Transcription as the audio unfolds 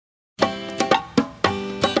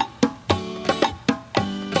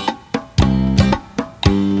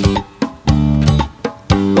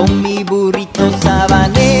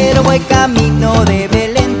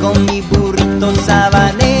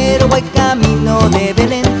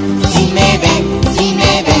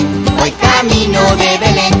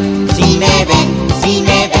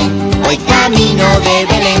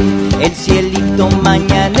cielito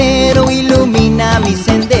mañanero ilumina mi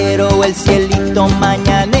sendero, el cielito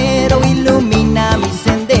mañanero ilumina mi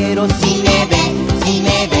sendero. Si me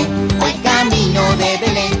ven, voy camino de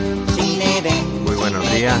Belén, si me ven. Muy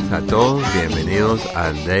buenos días a todos, bienvenidos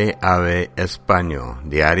a DAB Español,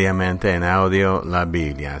 diariamente en audio la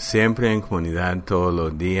Biblia, siempre en comunidad todos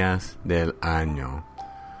los días del año.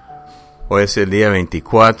 Hoy es el día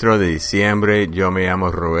 24 de diciembre, yo me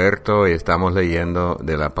llamo Roberto y estamos leyendo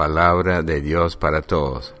de la palabra de Dios para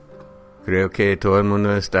todos. Creo que todo el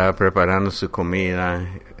mundo está preparando su comida,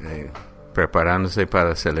 preparándose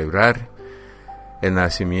para celebrar el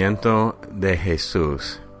nacimiento de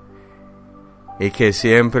Jesús. Y que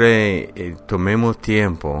siempre tomemos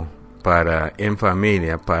tiempo en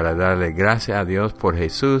familia para darle gracias a Dios por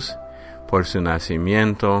Jesús, por su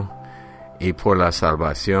nacimiento y por la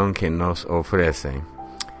salvación que nos ofrece.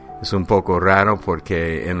 Es un poco raro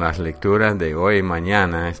porque en las lecturas de hoy y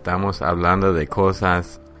mañana estamos hablando de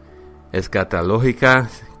cosas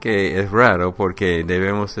escatológicas, que es raro porque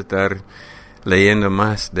debemos estar leyendo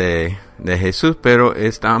más de Jesús, pero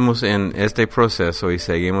estamos en este proceso y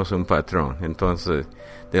seguimos un patrón. Entonces,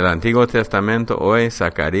 del Antiguo Testamento hoy,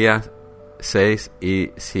 Zacarías 6 y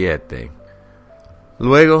 7.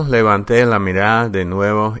 Luego levanté la mirada de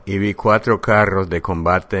nuevo y vi 4 carros de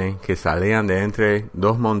combate que salían de entre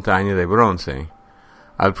 2 montañas de bronce.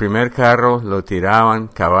 Al primer carro lo tiraban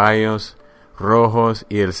caballos rojos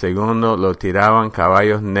y el segundo lo tiraban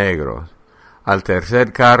caballos negros. Al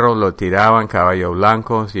tercer carro lo tiraban caballos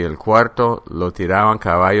blancos y el cuarto lo tiraban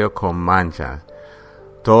caballos con manchas.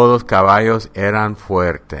 Todos caballos eran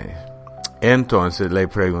fuertes. Entonces le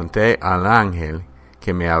pregunté al ángel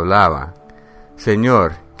que me hablaba: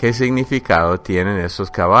 Señor, ¿qué significado tienen esos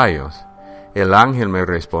caballos? El ángel me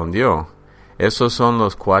respondió: esos son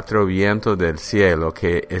los 4 vientos del cielo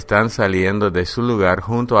que están saliendo de su lugar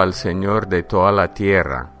junto al Señor de toda la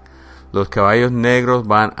tierra. Los caballos negros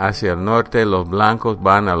van hacia el norte, los blancos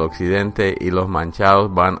van al occidente y los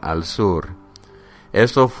manchados van al sur.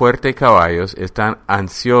 Estos fuertes caballos están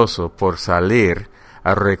ansiosos por salir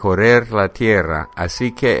a recorrer la tierra,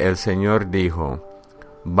 así que el Señor dijo: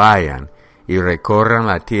 vayan y recorran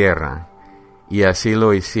la tierra. Y así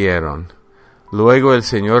lo hicieron. Luego el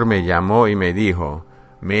Señor me llamó y me dijo: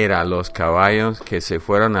 mira, los caballos que se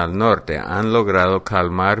fueron al norte han logrado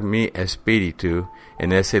calmar mi espíritu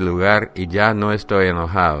en ese lugar y ya no estoy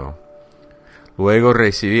enojado. Luego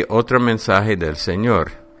recibí otro mensaje del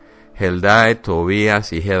Señor: Heldai,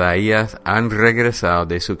 Tobías y Jedaías han regresado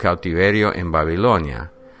de su cautiverio en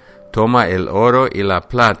Babilonia. Toma el oro y la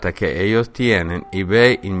plata que ellos tienen y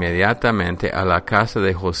ve inmediatamente a la casa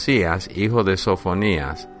de Josías, hijo de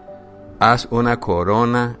Sofonías. Haz una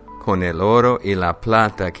corona con el oro y la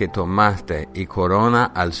plata que tomaste y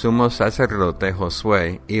corona al sumo sacerdote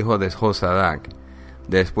Josué, hijo de Josadac.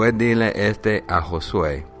 Después dile a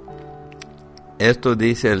Josué: esto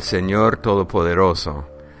dice el Señor Todopoderoso: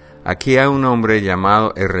 aquí hay un hombre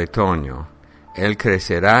llamado el retoño. Él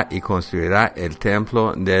crecerá y construirá el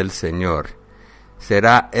templo del Señor.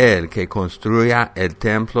 Será él que construya el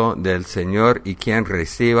templo del Señor y quien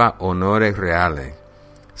reciba honores reales.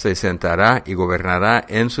 Se sentará y gobernará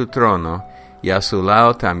en su trono, y a su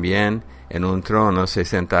lado también en un trono se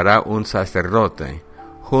sentará un sacerdote.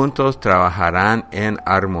 Juntos trabajarán en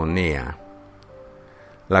armonía.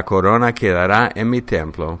 La corona quedará en mi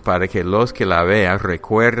templo para que los que la vean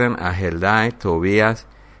recuerden a Heldai, Tobías,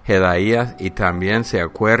 Jedaías y también se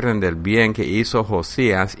acuerden del bien que hizo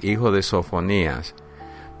Josías, hijo de Sofonías.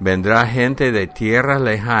 Vendrá gente de tierras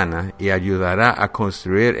lejanas y ayudará a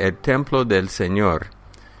construir el templo del Señor.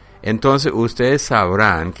 Entonces ustedes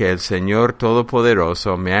sabrán que el Señor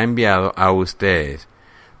Todopoderoso me ha enviado a ustedes.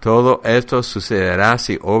 Todo esto sucederá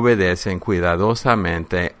si obedecen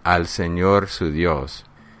cuidadosamente al Señor su Dios.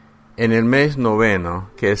 En el mes 9,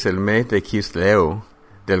 que es el mes de Quisleu,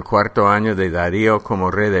 del 4º año de Darío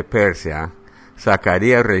como rey de Persia,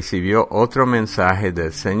 Zacarías recibió otro mensaje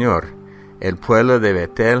del Señor. El pueblo de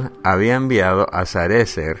Betel había enviado a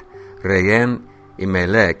Sarecer, Regem y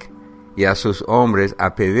Melech y a sus hombres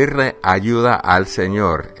a pedirle ayuda al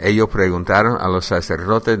Señor. Ellos preguntaron a los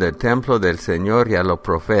sacerdotes del templo del Señor y a los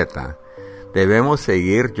profetas: ¿debemos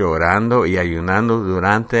seguir llorando y ayunando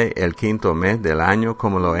durante el 5º mes del año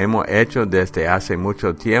como lo hemos hecho desde hace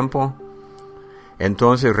mucho tiempo?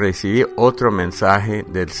 Entonces recibí otro mensaje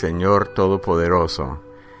del Señor Todopoderoso: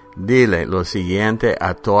 dile lo siguiente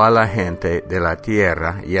a toda la gente de la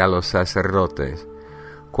tierra y a los sacerdotes: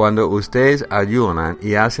 cuando ustedes ayunan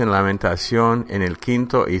y hacen lamentación en el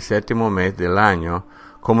 5º y 7º mes del año,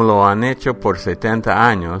 como lo han hecho por 70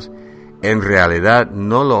 años, en realidad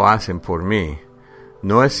no lo hacen por mí.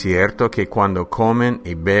 ¿No es cierto que cuando comen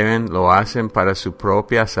y beben lo hacen para su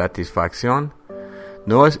propia satisfacción?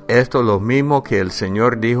 ¿No es esto lo mismo que el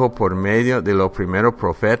Señor dijo por medio de los primeros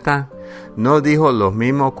profetas? ¿No dijo lo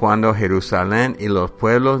mismo cuando Jerusalén y los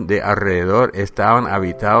pueblos de alrededor estaban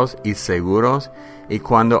habitados y seguros, y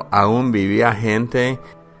cuando aún vivía gente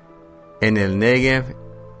en el Negev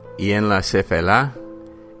y en la Cefelá?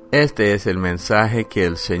 Este es el mensaje que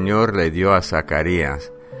el Señor le dio a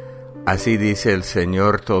Zacarías. Así dice el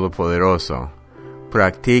Señor Todopoderoso: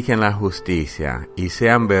 practiquen la justicia y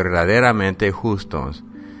sean verdaderamente justos,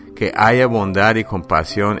 que haya bondad y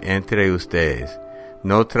compasión entre ustedes.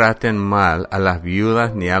 No traten mal a las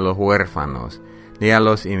viudas ni a los huérfanos, ni a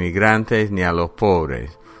los inmigrantes ni a los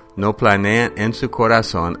pobres. No planeen en su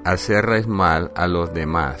corazón hacerles mal a los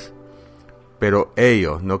demás. Pero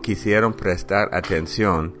ellos no quisieron prestar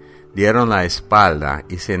atención, dieron la espalda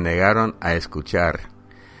y se negaron a escuchar.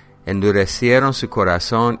 Endurecieron su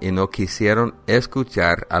corazón y no quisieron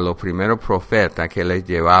escuchar a los primeros profetas que les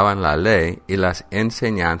llevaban la ley y las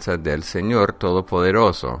enseñanzas del Señor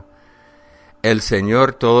Todopoderoso. El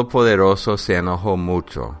Señor Todopoderoso se enojó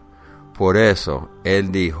mucho. Por eso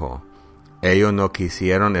Él dijo: ellos no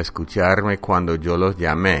quisieron escucharme cuando yo los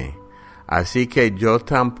llamé. Así que yo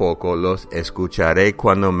tampoco los escucharé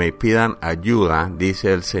cuando me pidan ayuda,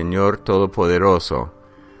 dice el Señor Todopoderoso.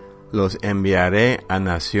 Los enviaré a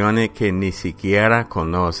naciones que ni siquiera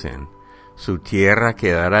conocen. Su tierra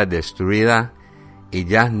quedará destruida y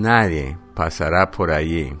ya nadie pasará por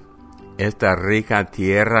allí. Esta rica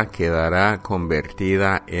tierra quedará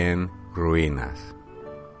convertida en ruinas.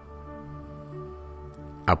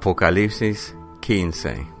 Apocalipsis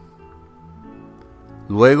 15.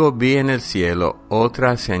 Luego vi en el cielo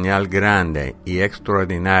otra señal grande y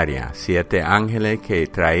extraordinaria, 7 ángeles que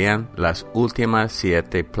traían las últimas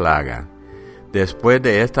 7 plagas. Después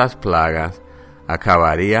de estas plagas,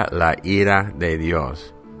 acabaría la ira de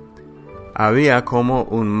Dios. Había como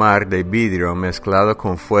un mar de vidrio mezclado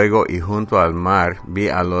con fuego, y junto al mar vi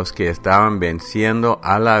a los que estaban venciendo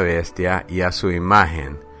a la bestia y a su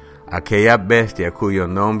imagen, aquella bestia cuyo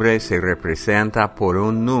nombre se representa por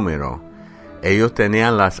un número. Ellos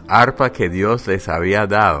tenían las arpas que Dios les había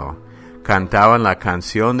dado, cantaban la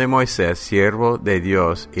canción de Moisés, siervo de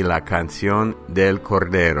Dios, y la canción del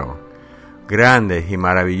Cordero. Grandes y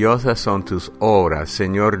maravillosas son tus obras,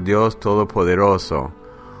 Señor Dios Todopoderoso.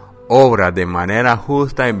 Obra de manera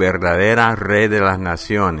justa y verdadera, Rey de las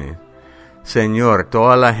naciones. Señor,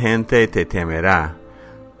 toda la gente te temerá.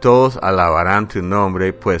 Todos alabarán tu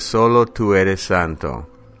nombre, pues solo tú eres santo.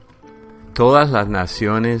 Todas las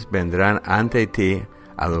naciones vendrán ante ti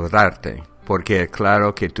a adorarte, porque es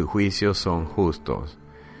claro que tus juicios son justos.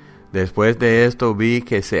 Después de esto vi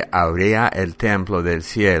que se abría el templo del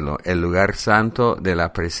cielo, el lugar santo de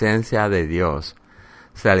la presencia de Dios.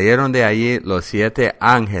 Salieron de allí los 7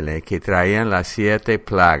 ángeles que traían las 7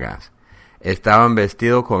 plagas. Estaban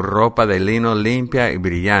vestidos con ropa de lino limpia y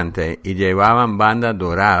brillante, y llevaban banda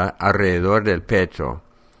dorada alrededor del pecho.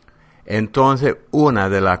 Entonces una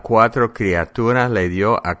de las 4 criaturas le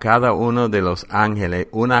dio a cada uno de los ángeles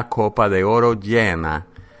una copa de oro llena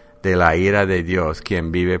de la ira de Dios,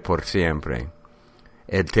 quien vive por siempre.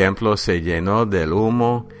 El templo se llenó del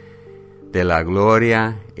humo, de la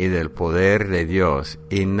gloria y del poder de Dios,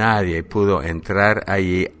 y nadie pudo entrar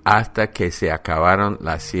allí hasta que se acabaron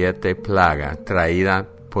las 7 plagas traídas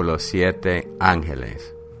por los 7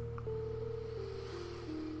 ángeles.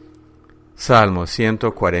 Salmo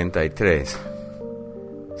 143.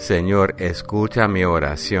 Señor, escucha mi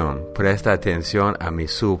oración, presta atención a mi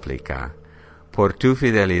súplica. Por tu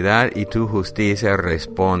fidelidad y tu justicia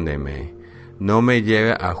respóndeme. No me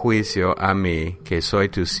lleve a juicio a mí, que soy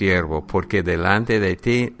tu siervo, porque delante de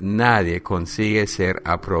ti nadie consigue ser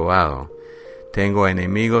aprobado. Tengo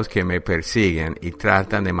enemigos que me persiguen y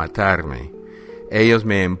tratan de matarme. Ellos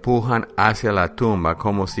me empujan hacia la tumba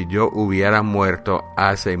como si yo hubiera muerto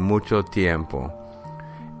hace mucho tiempo.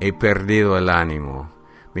 He perdido el ánimo.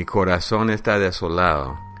 Mi corazón está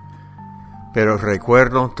desolado. Pero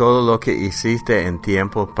recuerdo todo lo que hiciste en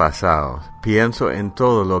tiempos pasados. Pienso en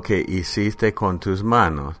todo lo que hiciste con tus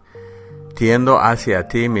manos. Tiendo hacia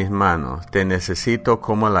ti mis manos. Te necesito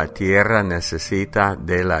como la tierra necesita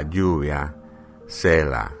de la lluvia.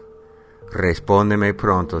 Selah. Respóndeme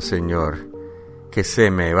pronto, Señor, que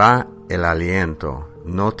se me va el aliento.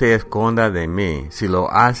 No te escondas de mí. Si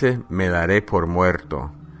lo haces, me daré por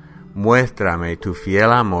muerto. Muéstrame tu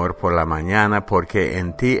fiel amor por la mañana, porque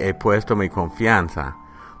en ti he puesto mi confianza.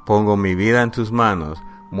 Pongo mi vida en tus manos.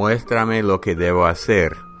 Muéstrame lo que debo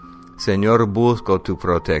hacer. Señor, busco tu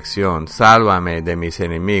protección. Sálvame de mis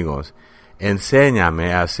enemigos.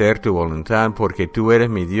 Enséñame a hacer tu voluntad, porque tú eres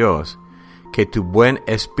mi Dios. Que tu buen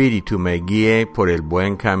espíritu me guíe por el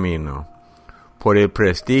buen camino. Por el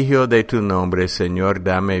prestigio de tu nombre, Señor,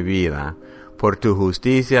 dame vida. Por tu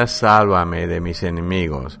justicia, sálvame de mis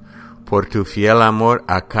enemigos. Por tu fiel amor,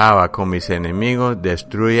 acaba con mis enemigos,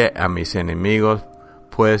 destruye a mis enemigos,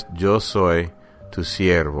 pues yo soy tu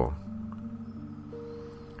siervo.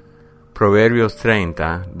 Proverbios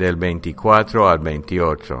 30, del 24 al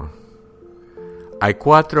 28. Hay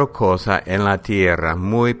 4 cosas en la tierra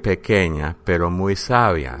muy pequeñas, pero muy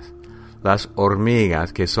sabias. Las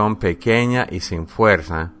hormigas, que son pequeñas y sin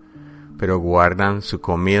fuerza, pero guardan su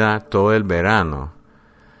comida todo el verano.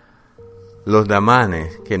 Los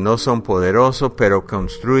damanes, que no son poderosos, pero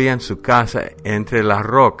construyen su casa entre las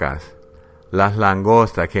rocas. Las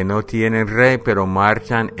langostas, que no tienen rey, pero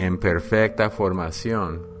marchan en perfecta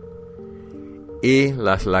formación. Y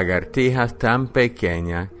las lagartijas tan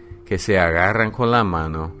pequeñas que se agarran con la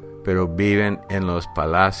mano, pero viven en los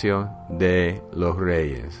palacios de los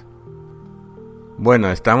reyes. Bueno,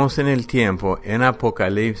 estamos en el tiempo, en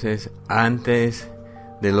Apocalipsis, antes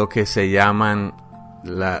de lo que se llaman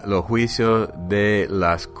los juicios de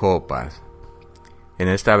las copas. En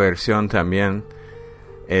esta versión también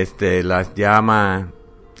las llama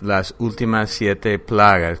las últimas 7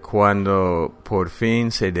 plagas, cuando por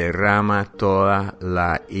fin se derrama toda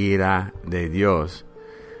la ira de Dios.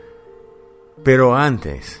 Pero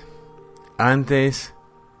antes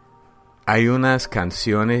hay unas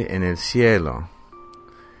canciones en el cielo.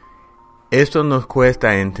 Esto nos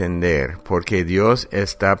cuesta entender, porque Dios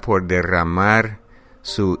está por derramar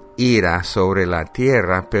su ira sobre la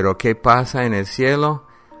tierra, pero ¿qué pasa en el cielo?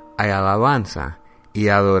 Hay alabanza y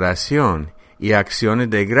adoración y acciones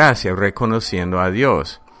de gracia reconociendo a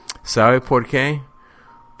Dios. ¿Sabe por qué?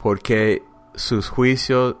 Porque sus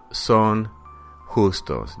juicios son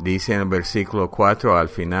justos. Dice en el versículo 4 al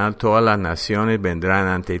final: todas las naciones vendrán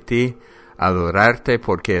ante ti a adorarte,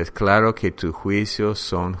 porque es claro que tus juicios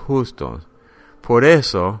son justos. Por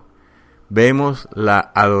eso vemos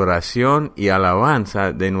la adoración y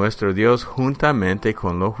alabanza de nuestro Dios juntamente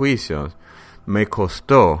con los juicios. Me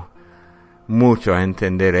costó mucho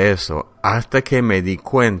entender eso, hasta que me di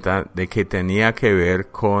cuenta de que tenía que ver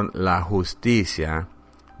con la justicia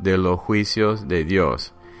de los juicios de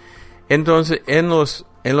Dios. Entonces, en los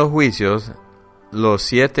juicios, los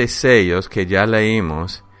 7 sellos que ya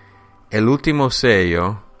leímos, el último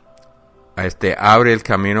sello abre el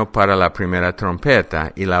camino para la primera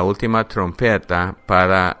trompeta, y la última trompeta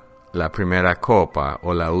para la primera copa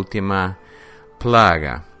o la última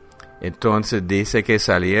plaga. Entonces dice que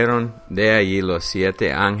salieron de allí los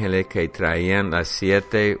 7 ángeles que traían las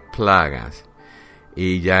 7 plagas,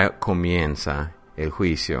 y ya comienza el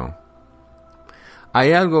juicio.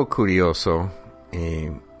 Hay algo curioso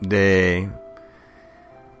de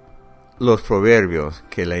los proverbios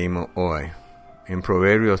que leímos hoy. En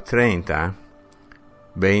Proverbios 30,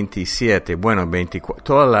 27, 24,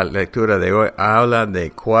 toda la lectura de hoy habla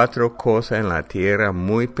de 4 cosas en la tierra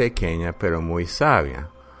muy pequeñas, pero muy sabias.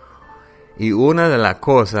 Y una de las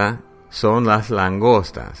cosas son las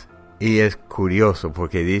langostas. Y es curioso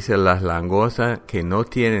porque dice las langostas que no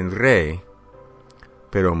tienen rey,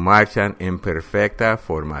 pero marchan en perfecta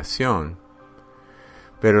formación.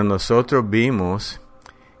 Pero nosotros vimos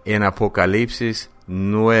en Apocalipsis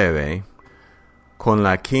 9, con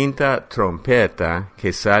la 5ª trompeta,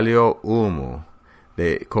 que salió humo,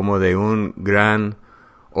 como de un gran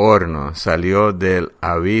horno, salió del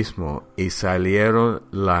abismo, y salieron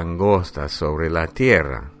langostas sobre la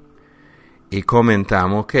tierra. Y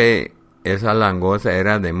comentamos que esas langostas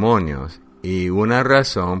eran demonios, y una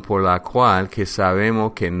razón por la cual que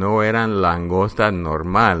sabemos que no eran langostas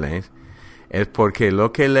normales es porque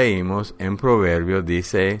lo que leímos en Proverbios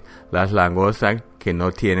dice las langostas que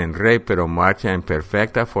no tienen rey, pero marchan en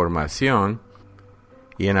perfecta formación.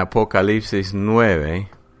 Y en Apocalipsis 9,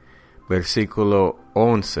 versículo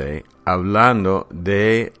 11, hablando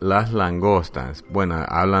de las langostas, bueno,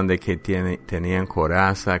 hablan de que tenían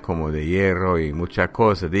coraza como de hierro y muchas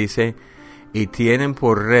cosas. Dice: y tienen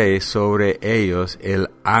por rey sobre ellos el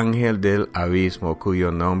ángel del abismo,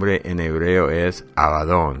 cuyo nombre en hebreo es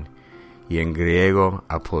Abadón, y en griego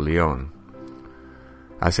Apolión.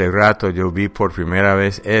 Hace rato yo vi por primera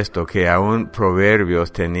vez esto, que aún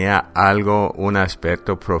Proverbios tenía un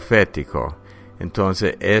aspecto profético.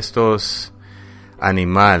 Entonces estos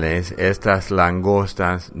animales, estas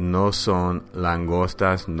langostas, no son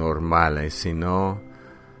langostas normales, sino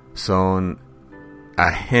son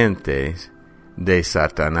agentes de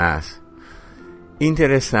Satanás.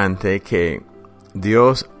 Interesante que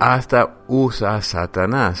Dios hasta usa a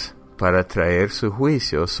Satanás para traer su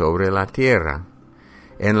juicio sobre la tierra.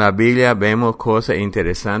 En la Biblia vemos cosas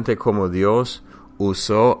interesantes como Dios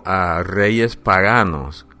usó a reyes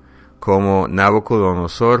paganos como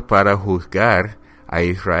Nabucodonosor para juzgar a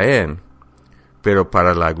Israel, pero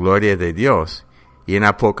para la gloria de Dios. Y en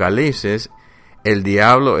Apocalipsis, el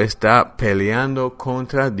diablo está peleando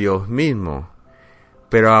contra Dios mismo,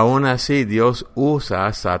 pero aún así Dios usa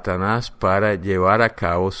a Satanás para llevar a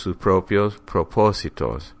cabo sus propios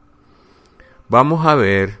propósitos. Vamos a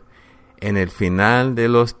ver en el final de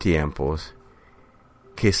los tiempos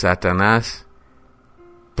que Satanás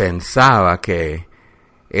pensaba que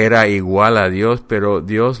era igual a Dios, pero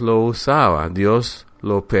Dios lo usaba, Dios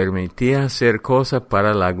lo permitía hacer cosas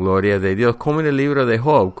para la gloria de Dios, como en el libro de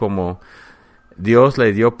Job, como Dios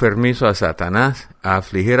le dio permiso a Satanás a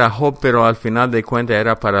afligir a Job, pero al final de cuentas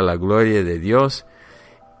era para la gloria de Dios.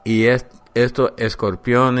 Y estos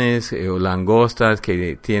escorpiones o langostas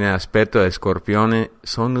que tienen aspecto de escorpiones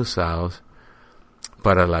son usados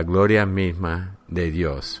para la gloria misma de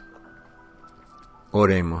Dios.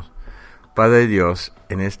 Oremos. Padre Dios,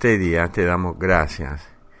 en este día te damos gracias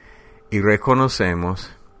y reconocemos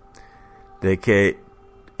de que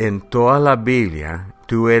en toda la Biblia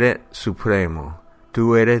tú eres supremo,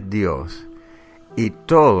 tú eres Dios, y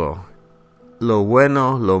todo, lo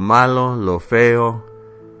bueno, lo malo, lo feo,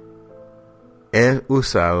 es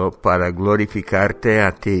usado para glorificarte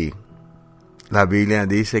a ti. La Biblia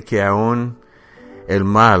dice que aún el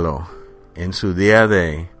malo, en su día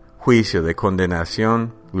de juicio, de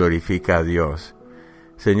condenación, glorifica a Dios.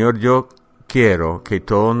 Señor, yo quiero que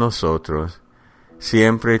todos nosotros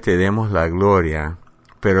siempre te demos la gloria,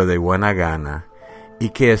 pero de buena gana,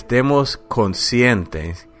 y que estemos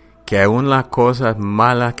conscientes que aún las cosas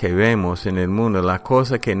malas que vemos en el mundo, las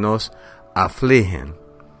cosas que nos afligen,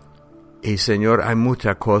 y Señor, hay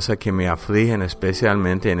muchas cosas que me afligen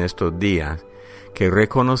especialmente en estos días, que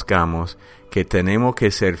reconozcamos que tenemos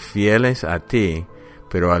que ser fieles a ti,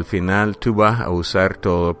 pero al final tú vas a usar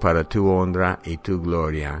todo para tu honra y tu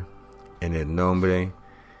gloria. En el nombre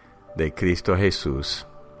de Cristo Jesús.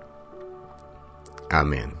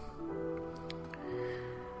 Amén.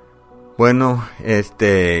 Bueno,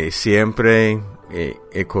 siempre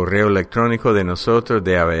el correo electrónico de nosotros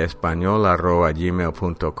de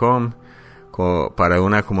aveespañol@gmail.com para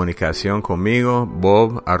una comunicación conmigo,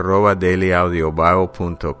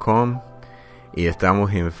 bob@dailyaudiobible.com, y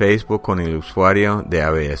estamos en Facebook con el usuario de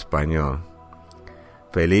Ave Español.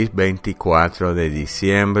 Feliz 24 de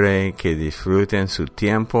diciembre, que disfruten su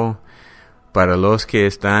tiempo. Para los que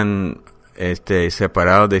están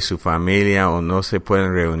separados de su familia o no se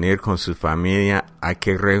pueden reunir con su familia, hay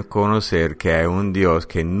que reconocer que hay un Dios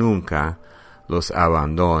que nunca los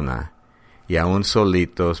abandona, y aún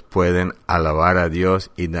solitos pueden alabar a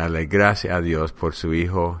Dios y darle gracias a Dios por su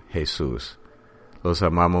Hijo Jesús. Los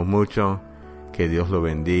amamos mucho, que Dios lo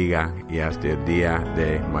bendiga, y hasta el día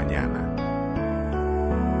de mañana.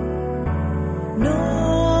 No.